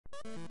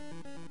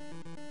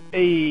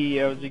Hey,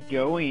 how's it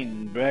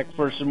going? Back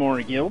for some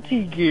more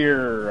Guilty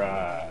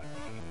Gear,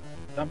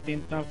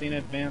 something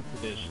Advanced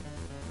Edition.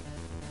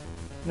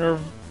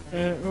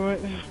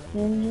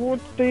 What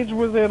stage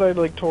was it? I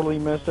like totally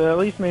missed it. At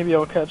least maybe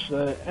I'll catch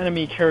the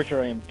enemy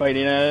character I am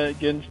fighting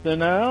against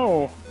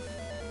now.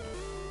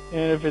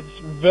 And if it's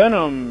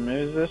Venom,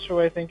 is this who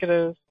I think it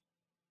is?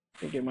 I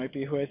think it might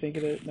be who I think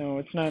it is. No,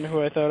 it's not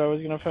who I thought I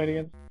was gonna fight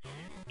against.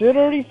 Did I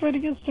already fight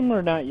against him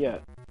or not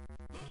yet?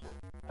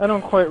 I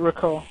don't quite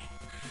recall.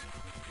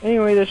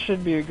 Anyway, this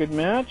should be a good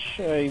match.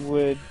 I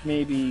would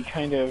maybe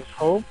kind of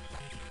hope.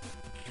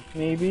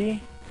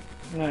 Maybe.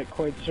 Not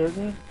quite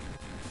certain.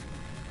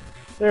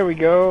 There we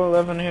go,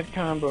 11 hit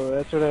combo.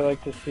 That's what I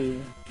like to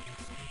see.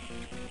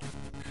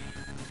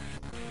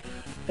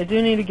 I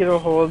do need to get a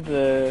hold of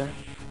the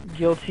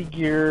Guilty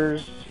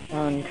Gears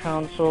on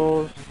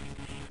consoles.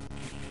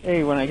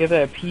 Hey, when I get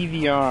that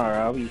PVR,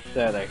 I'll be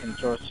set. I can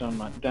throw some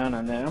down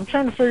on that. I'm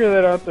trying to figure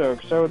that out though,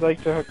 because I would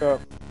like to hook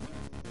up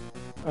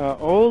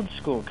old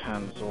school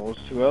consoles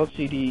to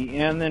LCD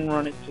and then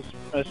run it to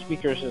a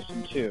speaker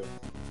system too.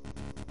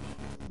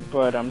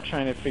 But I'm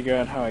trying to figure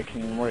out how I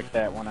can work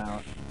that one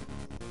out.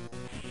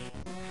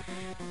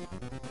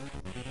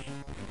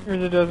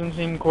 Because it doesn't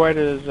seem quite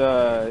as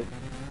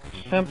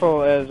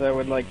simple as I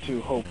would like to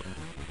hope.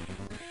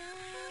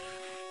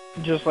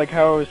 Just like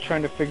how I was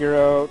trying to figure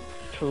out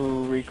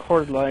to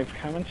record live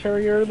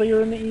commentary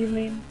earlier in the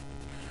evening.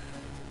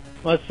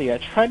 Let's see, I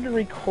tried to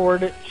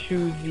record it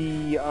to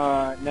the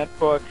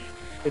netbook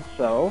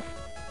itself,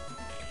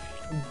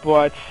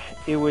 but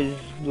it was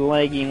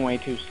lagging way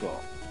too slow.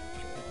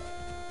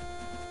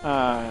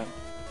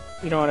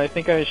 You know what, I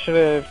think I should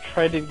have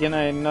tried it again.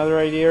 I had another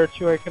idea or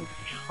two I could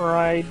have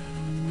tried,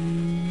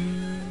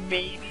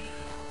 maybe,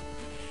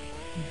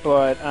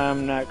 but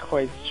I'm not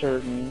quite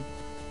certain.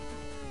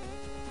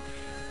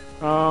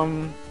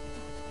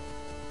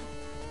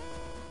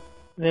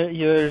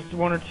 There's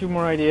one or two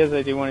more ideas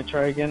I do want to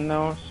try again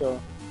though, so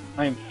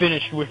I'm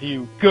finished with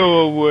you. Go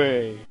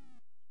away!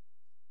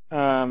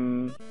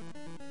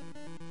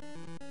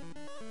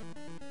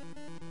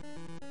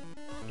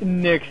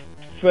 Next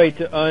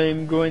fight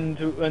I'm going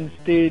to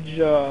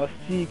unstage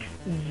 6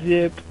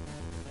 Zip.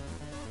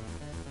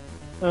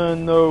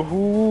 And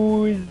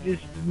who is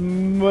this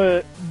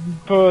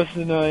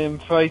person I am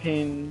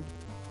fighting?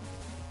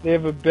 They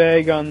have a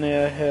bag on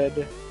their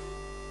head.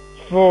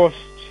 Faust.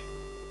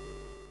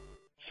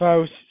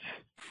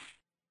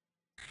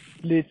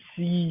 Let's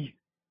see.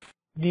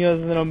 He has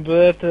an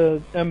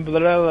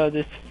umbrella,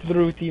 this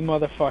fruity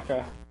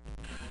motherfucker.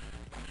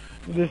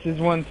 This is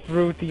one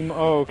fruity.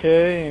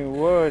 Okay,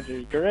 what?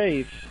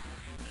 Great.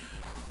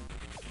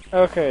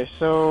 Okay,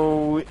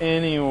 so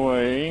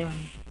anyway,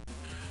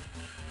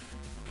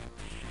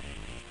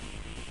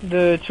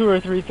 the 2 or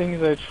 3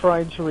 things I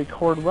tried to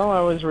record while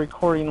I was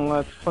recording a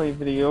Let's Play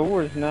video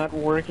was not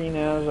working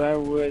as I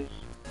was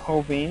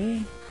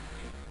hoping.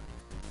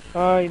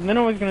 Then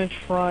I was going to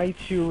try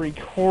to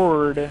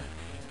record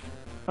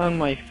on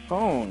my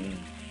phone.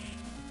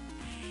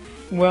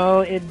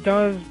 Well, it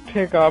does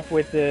pick up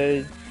with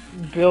the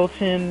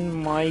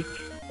built-in mic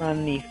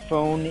on the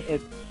phone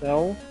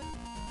itself,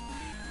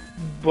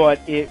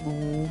 but it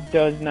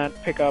does not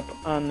pick up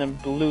on the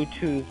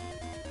Bluetooth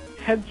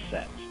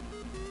headset.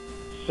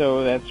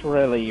 So that's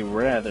really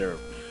rather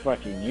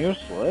fucking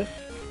useless.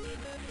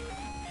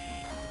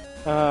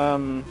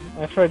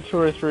 I tried 2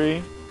 or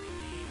 3.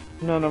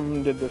 None of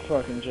them did the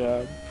fucking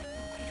job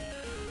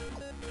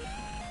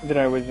that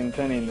I was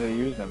intending to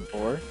use them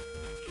for.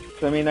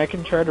 So, I mean, I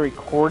can try to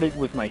record it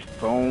with my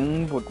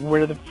phone, but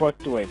where the fuck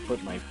do I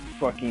put my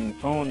fucking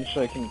phone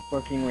so I can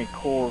fucking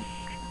record?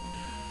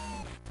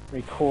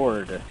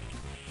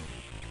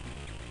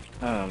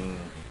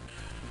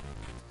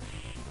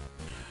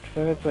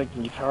 So it's like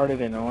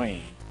retarded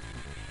annoying.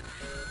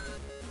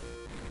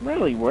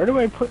 Really, where do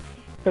I put?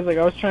 Because like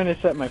I was trying to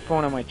set my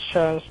phone on my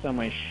chest, on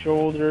my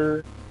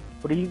shoulder,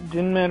 but it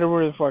didn't matter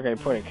where the fuck I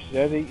put it.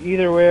 Cause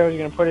either way I was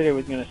gonna put it, it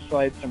was gonna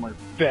slide somewhere,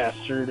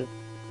 bastard.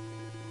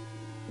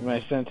 My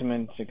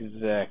sentiments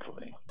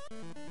exactly.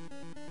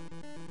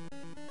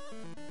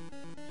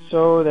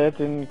 So that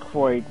didn't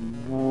quite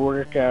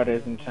work out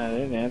as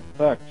intended, and it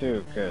sucked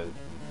too. Cause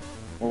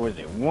what was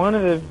it? One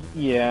of the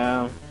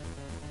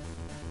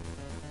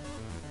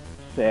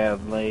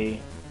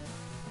sadly,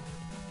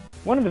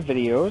 one of the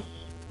videos,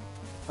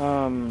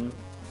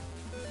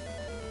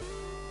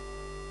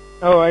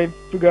 oh, I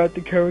forgot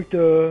the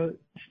character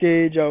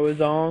stage I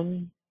was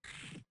on.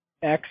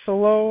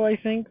 Axelo, I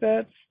think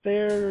that's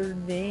their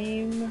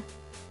name.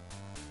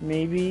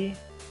 Maybe.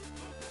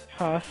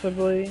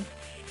 Possibly.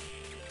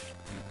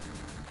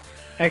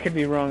 I could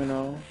be wrong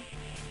though.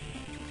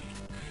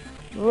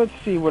 Let's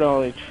see what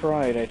all I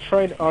tried. I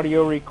tried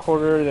audio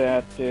recorder,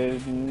 that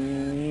did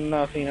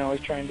nothing I was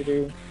trying to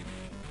do.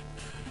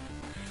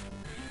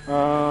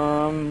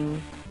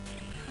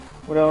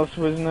 What else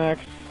was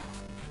next?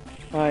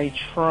 I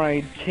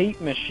tried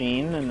tape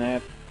machine, and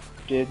that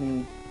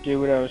didn't do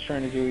what I was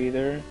trying to do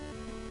either.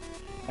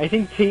 I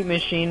think Tape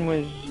Machine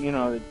was, you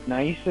know, the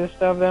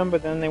nicest of them,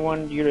 but then they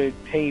wanted you to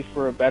pay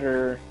for a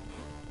better,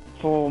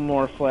 full,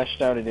 more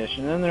fleshed out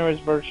edition. Then there was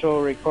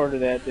Virtual Recorder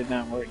that did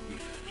not work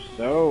either.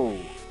 So,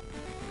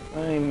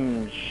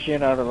 I'm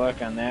shit out of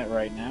luck on that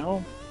right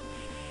now.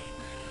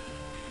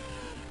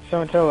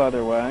 So until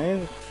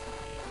otherwise,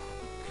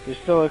 there's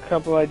still a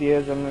couple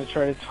ideas I'm going to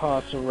try to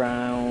toss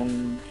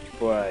around,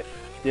 but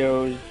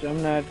those,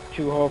 I'm not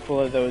too hopeful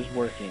of those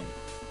working.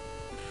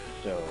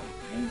 So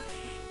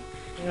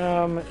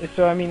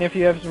I mean, if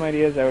you have some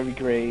ideas, that would be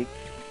great.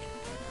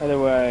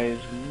 Otherwise,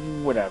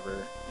 whatever.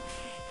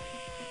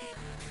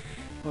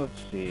 Let's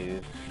see,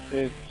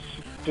 it's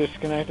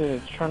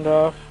disconnected, it's turned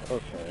off?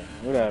 Okay,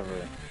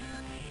 whatever.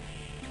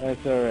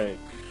 That's alright.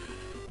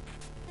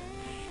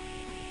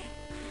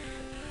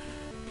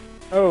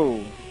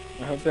 Oh,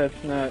 I hope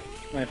that's not,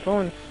 my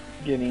phone's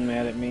getting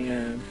mad at me,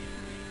 or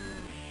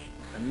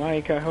my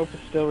mic, I hope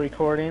it's still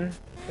recording.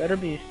 Better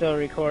be still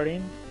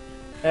recording.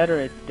 That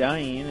or it's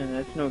dying, and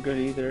that's no good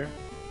either.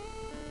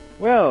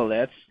 Well,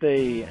 that's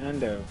the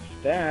end of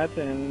that,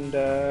 and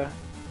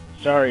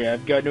sorry,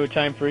 I've got no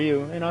time for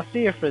you, and I'll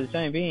see you for the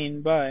time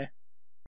being. Bye.